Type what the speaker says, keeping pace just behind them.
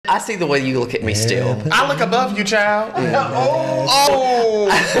I see the way you look at me still. I look above you, child.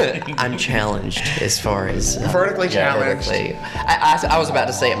 I'm challenged as far as... Vertically challenged. vertically. I was about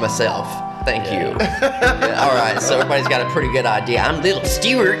to say it myself. Thank you. Yeah, all right, so everybody's got a pretty good idea. I'm little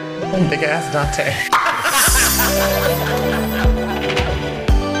Stuart. Big ass Dante.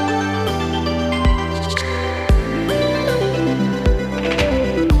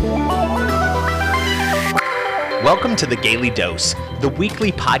 Welcome to The Gaily Dose, the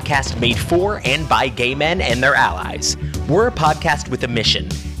weekly podcast made for and by gay men and their allies. We're a podcast with a mission,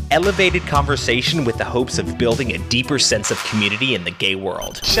 elevated conversation with the hopes of building a deeper sense of community in the gay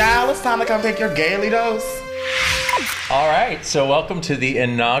world. Child, it's time to come take your Gaily Dose. All right, so welcome to the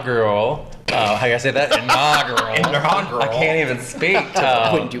inaugural, how can I say that? Inaugural. I can't even speak.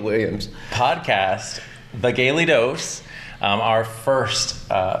 Wendy Williams. Podcast, The Gaily Dose. Our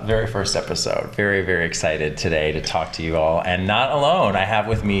very first episode. Very, very excited today to talk to you all. And not alone, I have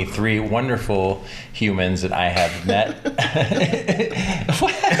with me three wonderful humans that I have met.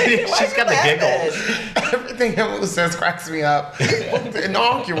 She's got the giggles. Everything Emily says cracks me up. The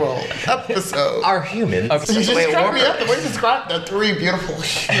inaugural episode. Our humans. You just cracked me up the way you described the three beautiful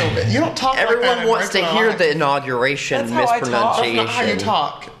humans. You don't talk Everyone like that wants to regular hear life. the inauguration That's how I talk. That's mispronunciation. not how you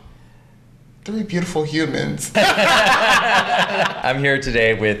talk. Three beautiful humans. I'm here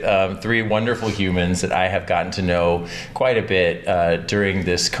today with three wonderful humans that I have gotten to know quite a bit during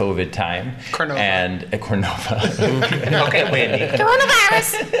this COVID time. Cornova. And Cornova. Okay, Wendy.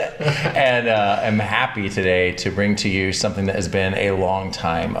 Coronavirus. And I'm happy today to bring to you something that has been a long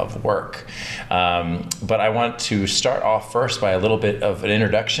time of work. But I want to start off first by a little bit of an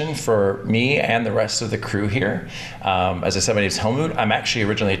introduction for me and the rest of the crew here. As I said, my name is Helmut. I'm actually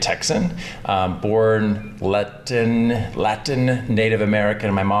originally a Texan. Born Latin, Native American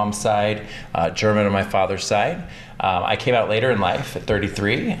on my mom's side, German on my father's side. I came out later in life at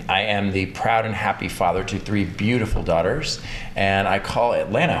 33. I am the proud and happy father to three beautiful daughters, and I call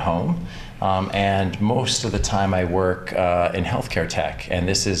Atlanta home. And most of the time I work in healthcare tech, and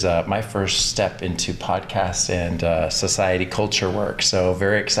this is my first step into podcast and society culture work. So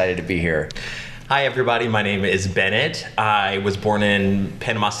very excited to be here. Hi, everybody. My name is Bennett. I was born in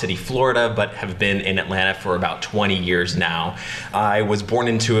Panama City, Florida, but have been in Atlanta for about 20 years now. I was born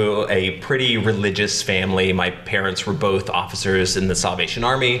into a pretty religious family. My parents were both officers in the Salvation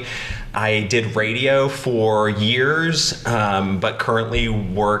Army. I did radio for years, but currently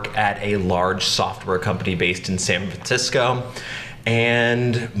work at a large software company based in San Francisco.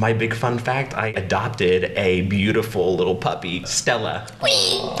 And my big fun fact, I adopted a beautiful little puppy, Stella.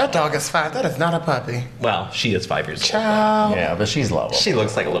 That dog is 5. That is not a puppy. Well, she is 5 years old. Child. Yeah, but she's lovable. She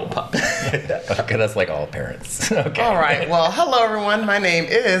looks like a little pup. Okay, that's like all parents. Okay. All right. Well, hello, everyone. My name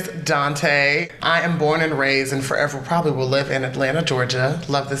is Dante. I am born and raised and forever probably will live in Atlanta, Georgia.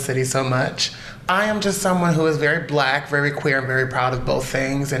 Love the city so much. I am just someone who is very black, very queer, and very proud of both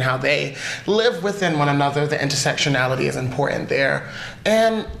things and how they live within one another. The intersectionality is important there.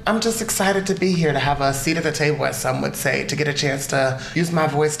 And I'm just excited to be here, to have a seat at the table, as some would say, to get a chance to use my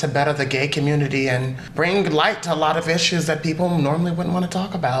voice to better the gay community and bring light to a lot of issues that people normally wouldn't want to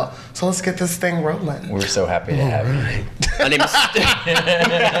talk about. So let's get this thing rolling. We're so happy to have you. My name is...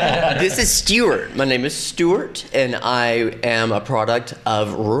 This is Stuart. My name is Stuart, and I am a product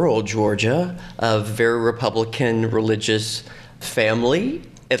of rural Georgia, a very Republican religious family.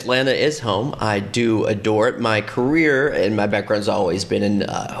 Atlanta is home. I do adore it. My career and my background's always been in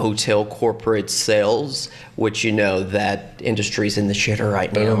hotel corporate sales, which you know that industry's in the shitter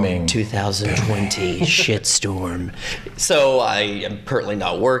right Booming. now. 2020 shitstorm. So I am currently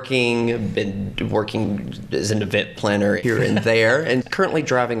not working. Been working as an event planner here and there, and currently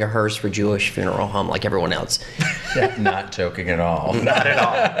driving a hearse for Jewish funeral home like everyone else. Not joking at all. Not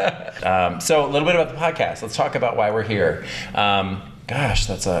at all. So a little bit about the podcast. Let's talk about why we're here.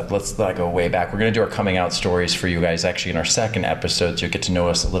 Let's go way back. We're going to do our coming out stories for you guys actually in our second episode, so you'll get to know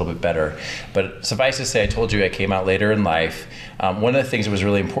us a little bit better. But suffice to say, I told you I came out later in life. One of the things that was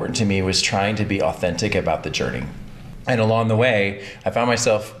really important to me was trying to be authentic about the journey. And along the way, I found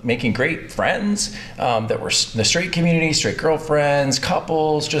myself making great friends that were the straight community, straight girlfriends,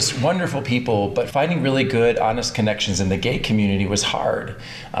 couples, just wonderful people. But finding really good, honest connections in the gay community was hard.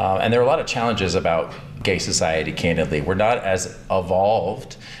 And there are a lot of challenges about gay society, candidly. We're not as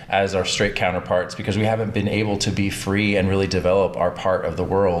evolved as our straight counterparts because we haven't been able to be free and really develop our part of the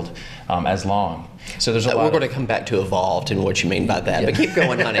world as long. So there's a lot We're of going to come back to evolved and what you mean by that, but keep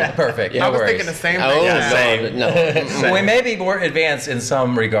going, honey. Perfect. I No was worries. thinking the same thing. Oh, Yeah. no. We may be more advanced in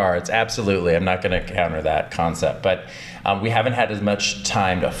some regards. Absolutely. I'm not going to counter that concept. But we haven't had as much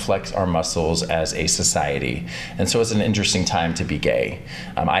time to flex our muscles as a society. And so it's an interesting time to be gay.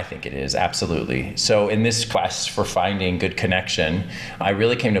 I think it is, absolutely. So in this quest for finding good connection, I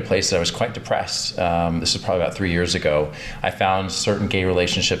really came to a place that I was quite depressed. This was probably about 3 years ago. I found certain gay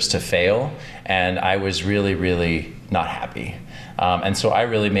relationships to fail, and I was really, really not happy. And so I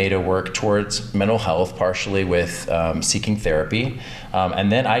really made a work towards mental health, partially with seeking therapy.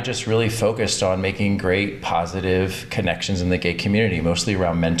 And then I just really focused on making great positive connections in the gay community, mostly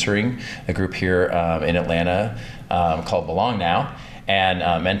around mentoring a group here in Atlanta called Belong Now. And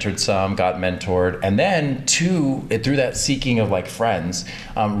mentored some, got mentored, and then through that seeking of like friends,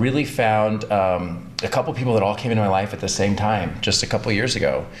 really found a couple people that all came into my life at the same time, just a couple years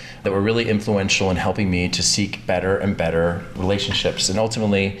ago, that were really influential in helping me to seek better and better relationships, and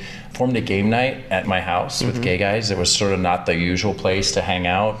ultimately formed a game night at my house with gay guys. It was sort of not the usual place to hang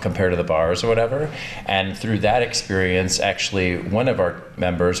out compared to the bars or whatever. And through that experience, actually, one of our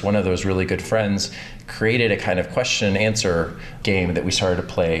members, one of those really good friends, created a kind of question and answer game that we started to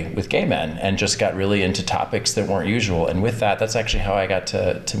play with gay men, and just got really into topics that weren't usual. And with that, that's actually how I got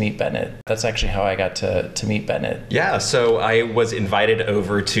to meet Bennett. Yeah, so I was invited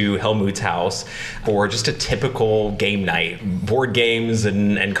over to Helmut's house for just a typical game night, board games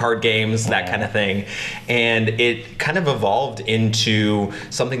and card games, that kind of thing. And it kind of evolved into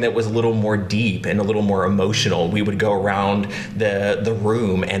something that was a little more deep and a little more emotional. We would go around the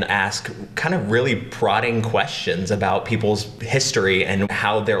room and ask kind of really prodding questions about people's history and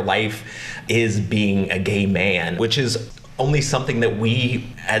how their life is being a gay man, which is only something that we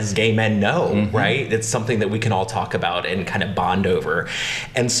as gay men know, right? It's something that we can all talk about and kind of bond over.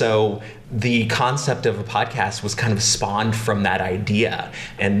 And so the concept of a podcast was kind of spawned from that idea.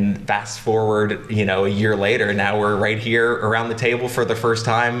 And fast forward, a year later, now we're right here around the table for the first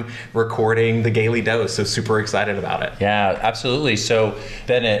time recording the Gaily Dose. So super excited about it. Yeah, absolutely. So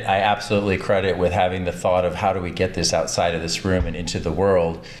Bennett, I absolutely credit with having the thought of how do we get this outside of this room and into the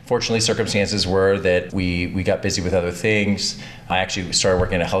world. Fortunately, circumstances were that we got busy with other things. I actually started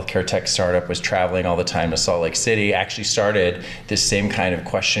working at a healthcare tech startup, was traveling all the time to Salt Lake City, actually started this same kind of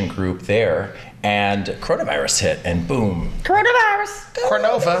question group there, and coronavirus hit, and boom. Cornova.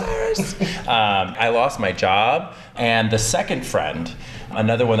 I lost my job, and the second friend,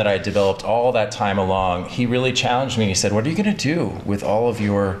 another one that I developed all that time along, he really challenged me. He said, what are you going to do with all of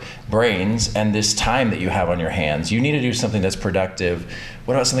your brains and this time that you have on your hands? You need to do something that's productive.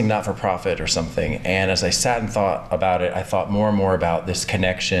 What about something not for profit or something? And as I sat and thought about it, I thought more and more about this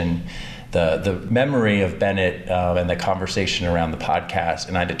connection, the memory of Bennett and the conversation around the podcast.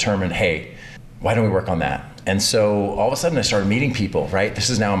 And I determined, hey, why don't we work on that? And so all of a sudden I started meeting people, right? This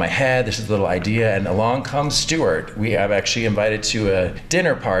is now in my head, this is the little idea, and along comes Stuart. We have actually invited to a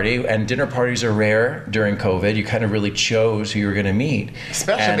dinner party, and dinner parties are rare during COVID. You kind of really chose who you were gonna meet.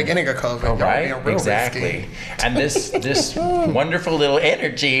 Especially at the beginning of COVID. Oh, Y'all right, being real exactly. risky. And this wonderful little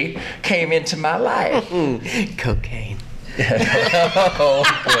energy came into my life. Cocaine. Oh,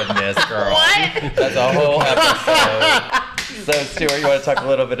 goodness, girl. What? That's a whole episode. So, Stuart, you want to talk a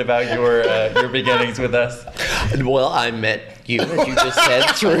little bit about your beginnings with us? Well, I met you, as you just said,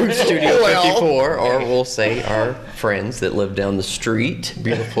 through Studio 54, or we'll say our friends that live down the street.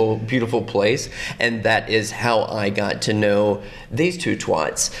 Beautiful, beautiful place. And that is how I got to know these two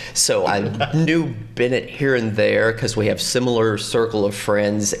twats. So I knew Bennett here and there because we have similar circle of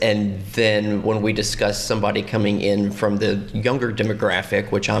friends. And then when we discussed somebody coming in from the younger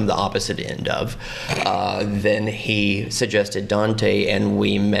demographic, which I'm the opposite end of, then he suggested Dante, and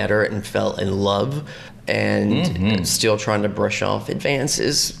we met her and fell in love. And still trying to brush off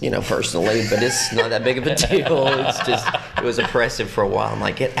advances, personally, but it's not that big of a deal. It's just, it was oppressive for a while. I'm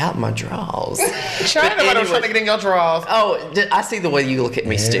like, get out my drawers. Child, nobody was trying to get in your drawers. Oh, I see the way you look at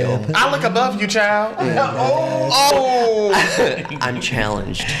me still. I look above you, child. Oh. I'm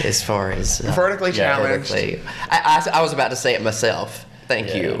challenged as far as... Vertically challenged. Vertically. I was about to say it myself.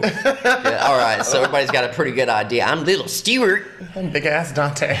 Thank you. Yeah, all right, so everybody's got a pretty good idea. I'm little Stuart. Big ass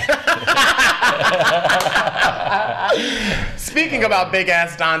Dante. Speaking about big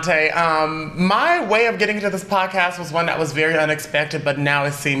ass Dante, my way of getting into this podcast was one that was very unexpected, but now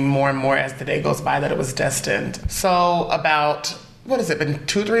it seemed more and more as the day goes by that it was destined. So about, what has it been,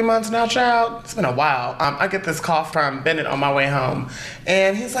 2-3 months now, child? It's been a while. I get this call from Bennett on my way home,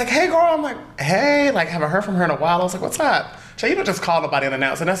 and he's like, hey girl. I'm like, hey, like haven't heard from her in a while. I was like, what's up? So you don't just call nobody and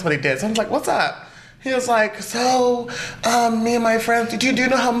announce, and that's what he did. So I'm like, what's up? He was like, so, me and my friends, do you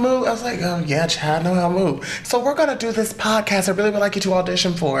know how to move? I was like, oh, yeah, child, I know how to move. So we're going to do this podcast. I really would like you to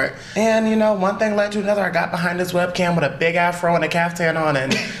audition for it. And, one thing led to another. I got behind this webcam with a big afro and a caftan on,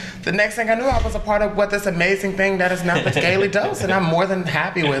 and the next thing I knew, I was a part of this amazing thing that is now the Gaily Dose, and I'm more than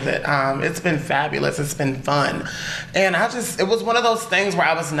happy with it. It's been fabulous. It's been fun. And it was one of those things where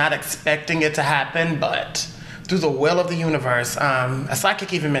I was not expecting it to happen, but through the will of the universe. A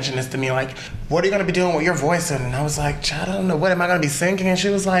psychic even mentioned this to me, like, what are you going to be doing with your voice? And I was like, I don't know, what am I going to be singing? And she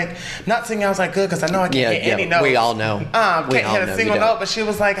was like, not singing. I was like, good, because I know I can't hit any notes. We all know. Can't hit a single note, but she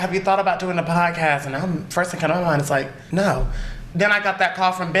was like, have you thought about doing a podcast? And first thing came to my mind is like, no. Then I got that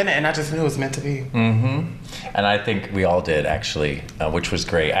call from Bennett, and I just knew it was meant to be. Mm-hmm. And I think we all did, actually, which was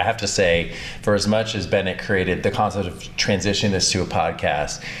great. I have to say, for as much as Bennett created the concept of transitioning this to a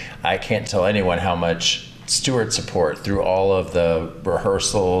podcast, I can't tell anyone how much Stuart's support through all of the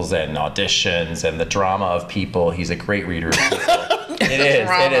rehearsals and auditions and the drama of people. He's a great reader of people.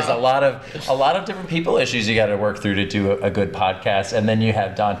 It is a lot of different people issues you got to work through to do a good podcast, and then you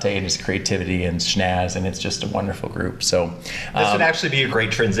have Dante and his creativity and Schnaz, and it's just a wonderful group. So this would actually be a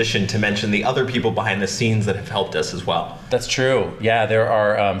great transition to mention the other people behind the scenes that have helped us as well. That's true. Yeah, there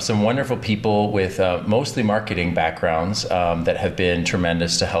are some wonderful people with mostly marketing backgrounds that have been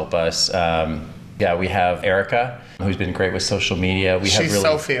tremendous to help us. We have Erica, who's been great with social media. She's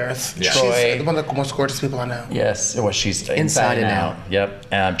so fierce. Yeah. Troy, she's one of the most gorgeous people I know. Yes, well, she's inside and out.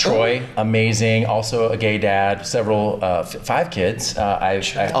 Yep. Troy, amazing. Also a gay dad. Several, 5 kids.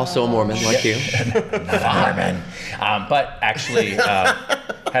 Also a Mormon like you. Not a Mormon, but actually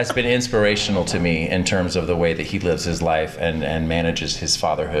has been inspirational to me in terms of the way that he lives his life and manages his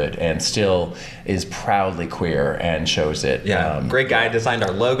fatherhood, and still is proudly queer and shows it. Yeah, great guy. Designed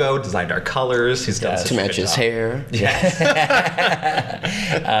our logo, designed our colors. He's done such to match his hair. Yes.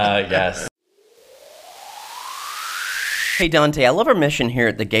 Yes. Hey Dante, I love our mission here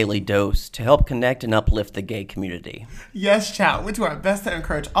at the Gaily Dose to help connect and uplift the gay community. Yes, child. We do our best to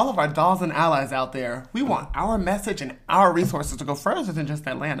encourage all of our dolls and allies out there. We want our message and our resources to go further than just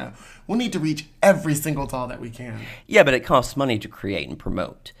Atlanta. We need to reach every single doll that we can. Yeah, but it costs money to create and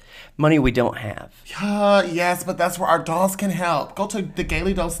promote. Money we don't have. Yes, but that's where our dolls can help. Go to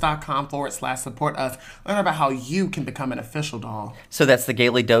thegailydose.com/support us. Learn about how you can become an official doll. So that's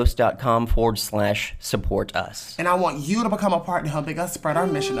thegailydose.com/support us. And I want you to become a part in helping us spread our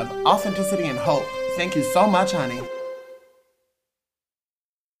mission of authenticity and hope. Thank you so much, honey.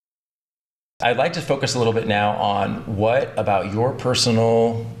 I'd like to focus a little bit now on what about your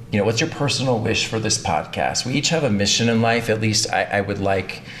personal, what's your personal wish for this podcast? We each have a mission in life. At least I would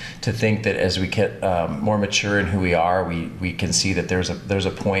like to think that as we get more mature in who we are, we can see that there's a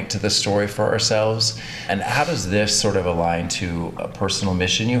point to the story for ourselves. And how does this sort of align to a personal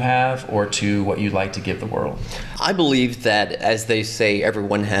mission you have, or to what you'd like to give the world? I believe that, as they say,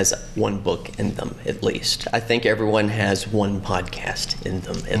 everyone has one book in them, at least. I think everyone has one podcast in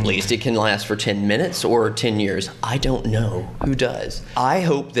them, at least. It can last for 10 minutes or 10 years. I don't know who does. I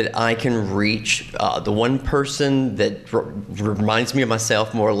hope that I can reach the one person that reminds me of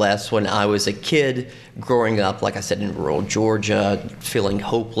myself more or less when I was a kid growing up, like I said, in rural Georgia, feeling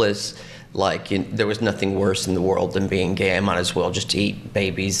hopeless, like there was nothing worse in the world than being gay. I might as well just eat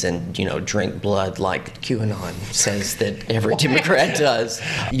babies and, drink blood like QAnon says that every Democrat does.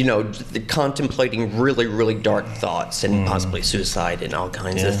 Contemplating really, really dark thoughts and possibly suicide and all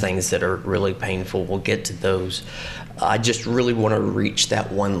kinds of things that are really painful. We'll get to those. I just really want to reach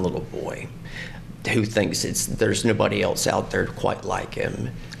that one little boy who thinks there's nobody else out there quite like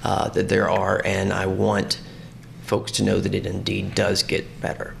him, that there are, and I want folks to know that it indeed does get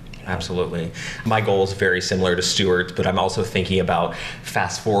better. Absolutely. My goal is very similar to Stuart, but I'm also thinking about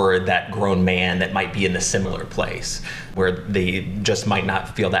fast forward that grown man that might be in a similar place where they just might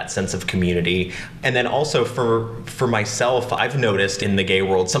not feel that sense of community. And then also for myself, I've noticed in the gay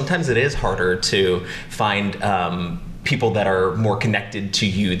world, sometimes it is harder to find people that are more connected to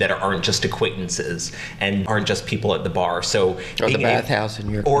you, that aren't just acquaintances and aren't just people at the bar. So or the bathhouse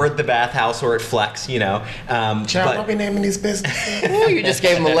in your or at the bathhouse or at Flex, Child, don't be naming these businesses. Ooh, you just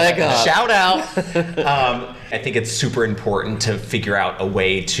gave them a leg up. Shout out. I think it's super important to figure out a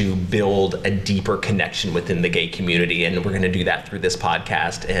way to build a deeper connection within the gay community, and we're going to do that through this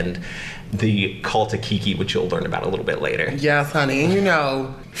podcast and the Call to Kiki, which you'll learn about a little bit later. Yes, honey.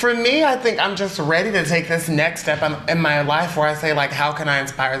 For me, I think I'm just ready to take this next step in my life where I say, how can I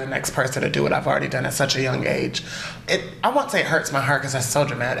inspire the next person to do what I've already done at such a young age? I won't say it hurts my heart because that's so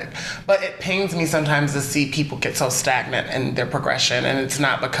dramatic, but it pains me sometimes to see people get so stagnant in their progression, and it's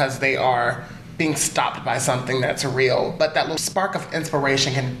not because they are being stopped by something that's real, but that little spark of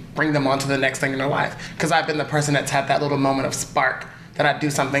inspiration can bring them on to the next thing in their life. Because I've been the person that's had that little moment of spark that I do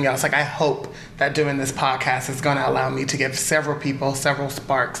something else. Like, I hope that doing this podcast is going to allow me to give several people several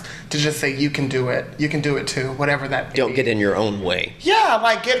sparks to just say, you can do it too, whatever that Don't be. get in your own way. Yeah,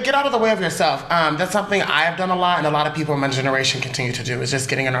 like get out of the way of yourself. That's something I have done a lot, and a lot of people in my generation continue to do, is just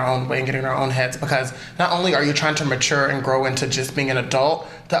getting in our own way and getting in our own heads, because not only are you trying to mature and grow into just being an adult,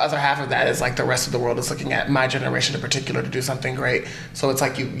 the other half of that is like the rest of the world is looking at my generation in particular to do something great. So it's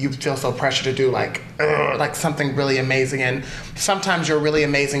like you feel so pressured to do like something really amazing, and sometimes your really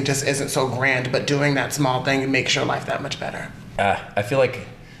amazing just isn't so grand, but doing that small thing makes your life that much better. I feel like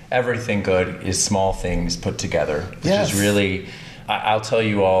everything good is small things put together, which Yes. is really, I'll tell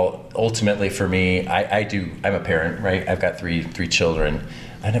you all, ultimately for me, I'm a parent, right? I've got three children.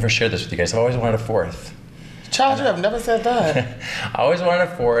 I never shared this with you guys. I've always wanted a fourth. Child, you have never said that. I always wanted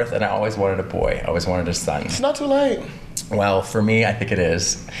a fourth, and I always wanted a boy. I always wanted a son. It's not too late. Well, for me, I think it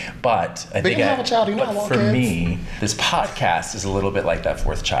is. But I think you have a child, you know I want for kids. me, this podcast is a little bit like that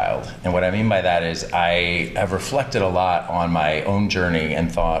fourth child. And what I mean by that is I have reflected a lot on my own journey and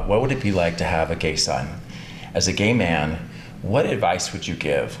thought, what would it be like to have a gay son? As a gay man, what advice would you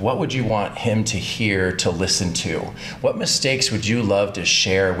give? What would you want him to hear, to listen to? What mistakes would you love to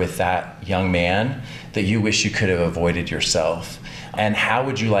share with that young man that you wish you could have avoided yourself? And how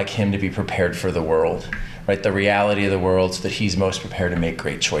would you like him to be prepared for the world? Right, the reality of the world, so that he's most prepared to make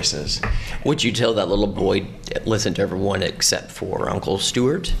great choices. Would you tell that little boy, listen to everyone except for Uncle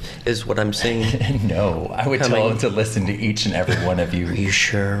Stuart, is what I'm saying? No, I would tell him to listen to each and every one of you. Are you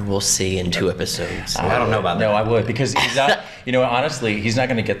sure? We'll see in 2 episodes. I don't know about that. No, I would, because he's not, honestly, he's not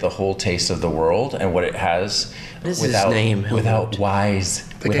going to get the whole taste of the world and what it has What is his name? without wise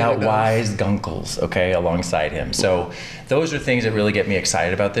gunkles, okay, alongside him. So those are things that really get me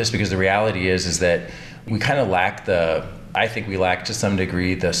excited about this, because the reality is that we kind of lack I think we lack to some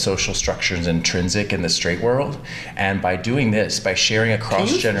degree the social structures intrinsic in the straight world. And by doing this, by sharing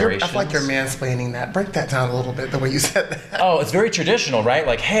across generations. I feel like you're mansplaining that. Break that down a little bit, the way you said that. Oh, it's very traditional, right?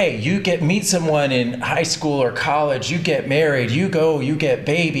 Like, hey, you meet someone in high school or college, you get married, you get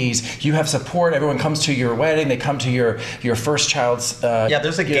babies, you have support, everyone comes to your wedding, they come to your first child's...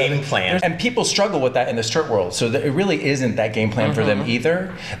 There's a game plan. And people struggle with that in the straight world. So it really isn't that game plan for them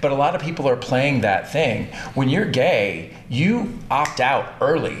either. But a lot of people are playing that thing. When you're gay, you opt out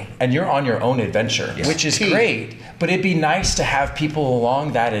early and you're on your own adventure, which is great. But it'd be nice to have people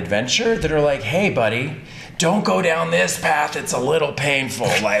along that adventure that are like, hey, buddy, don't go down this path. It's a little painful.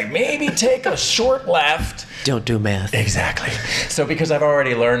 Like, maybe take a short left. Don't do math. Exactly. So because I've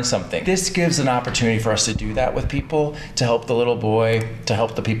already learned something, this gives an opportunity for us to do that with people, to help the little boy, to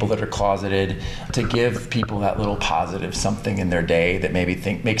help the people that are closeted, to give people that little positive something in their day that maybe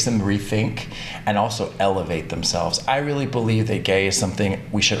makes them rethink and also elevate themselves. I really believe that gay is something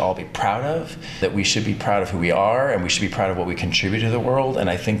we should all be proud of, that we should be proud of who we are, and we should be proud of what we contribute to the world. And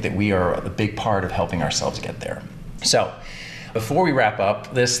I think that we are a big part of helping ourselves get there. So before we wrap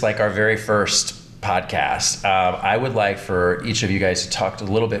up this, like our very first podcast, I would like for each of you guys to talk a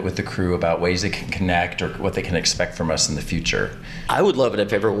little bit with the crew about ways they can connect or what they can expect from us in the future. I would love it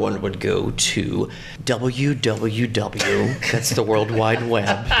if everyone would go to www, that's the World Wide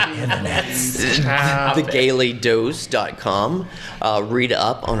Web, thegaylydose.com. Read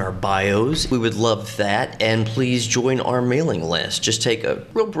up on our bios. We would love that. And please join our mailing list. Just take a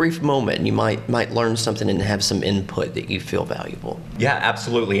real brief moment and you might learn something and have some input that you feel valuable. Yeah,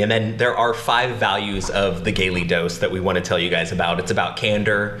 absolutely. And then there are 5 values of the Gaily Dose that we want to tell you guys about. It's about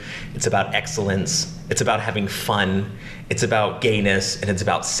candor, it's about excellence, it's about having fun, it's about gayness, and it's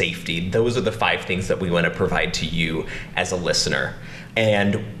about safety. Those are the 5 things that we want to provide to you as a listener.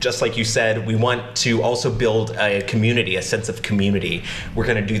 And just like you said, we want to also build a community, a sense of community. We're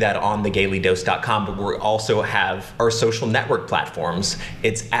going to do that on thegaylydose.com, but we also have our social network platforms.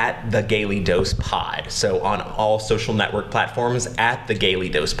 It's at the Gaily Dose Pod. So on all social network platforms, at the Gaily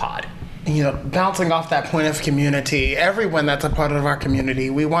Dose Pod. Bouncing off that point of community, everyone that's a part of our community,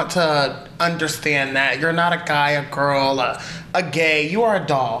 we want to understand that you're not a guy, a girl, a gay. You are a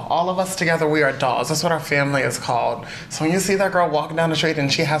doll. All of us together, we are dolls. That's what our family is called. So when you see that girl walking down the street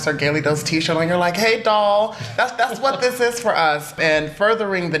and she has her Gaily Dose t-shirt on, you're like, hey, doll. That's what this is for us. And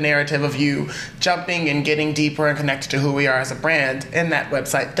furthering the narrative of you jumping and getting deeper and connected to who we are as a brand in that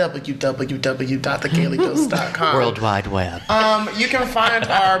website, www.thegaylydose.com. World Wide Web. You can find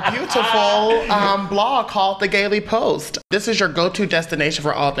our beautiful wonderful blog called The Gaily Post. This is your go-to destination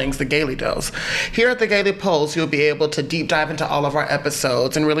for all things The Gaily Dose. Here at The Gaily Post, you'll be able to deep dive into all of our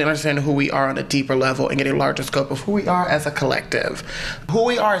episodes and really understand who we are on a deeper level and get a larger scope of who we are as a collective. Who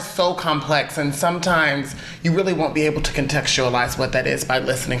we are is so complex, and sometimes you really won't be able to contextualize what that is by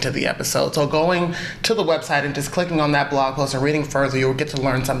listening to the episode. So going to the website and just clicking on that blog post and reading further, you'll get to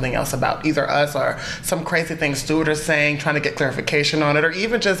learn something else about either us or some crazy thing Stuart is saying, trying to get clarification on it, or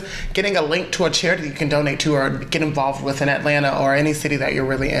even just getting a link to a charity you can donate to or get involved with in Atlanta or any city that you're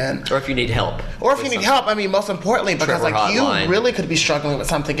really in. Or if you need help. Or if you need help, I mean, most importantly, because Trevor like Hotline. you really could be struggling with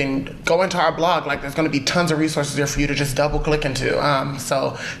something and go into our blog, like there's going to be tons of resources there for you to just double click into.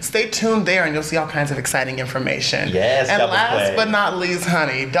 So stay tuned there and you'll see all kinds of exciting information. Yes, and double last click. but not least,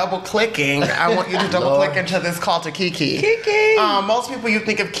 honey, double clicking. I want you to double click into this call to Kiki. Kiki! Most people, you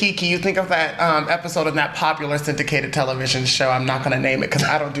think of Kiki, you think of that episode of that popular syndicated television show. I'm not going to name it because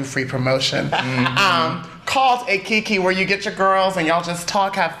I don't do free promotion. Called a Kiki, where you get your girls and y'all just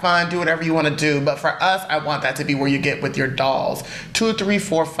talk, have fun, do whatever you want to do. But for us, I want that to be where you get with your dolls, 2, 3,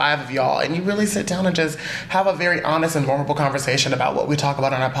 4, 5 of y'all, and you really sit down and just have a very honest and vulnerable conversation about what we talk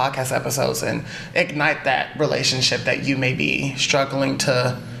about on our podcast episodes and ignite that relationship that you may be struggling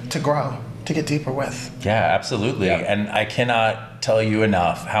to grow, to get deeper with. Yeah, absolutely. And I cannot tell you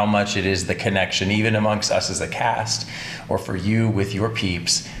enough how much it is the connection, even amongst us as a cast, or for you with your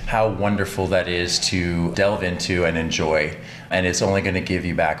peeps, how wonderful that is to delve into and enjoy. And it's only going to give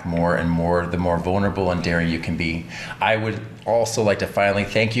you back more and more, the more vulnerable and daring you can be. I would also like to finally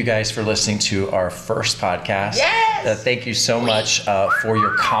thank you guys for listening to our first podcast. Yes! Thank you so much for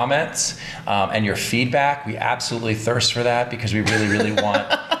your comments and your feedback. We absolutely thirst for that because we really, really want...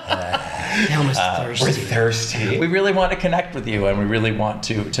 We're thirsty. We really want to connect with you, and we really want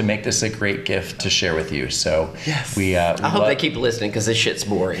to make this a great gift to share with you. So Yes. we I hope they keep listening because this shit's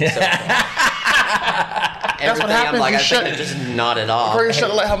boring. So. That's what Everything I'm happens. like, You I think I should. just nod it off. Girl, you should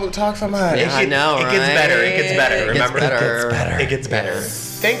have let Helmut talk so much. Yeah. I know, It gets right? better. It gets better. It gets Remember? better. It gets better.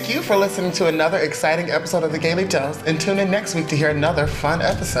 Thank you for listening to another exciting episode of The Gaily Dose, and tune in next week to hear another fun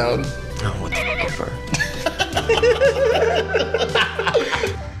episode. Oh, what the fuck ever.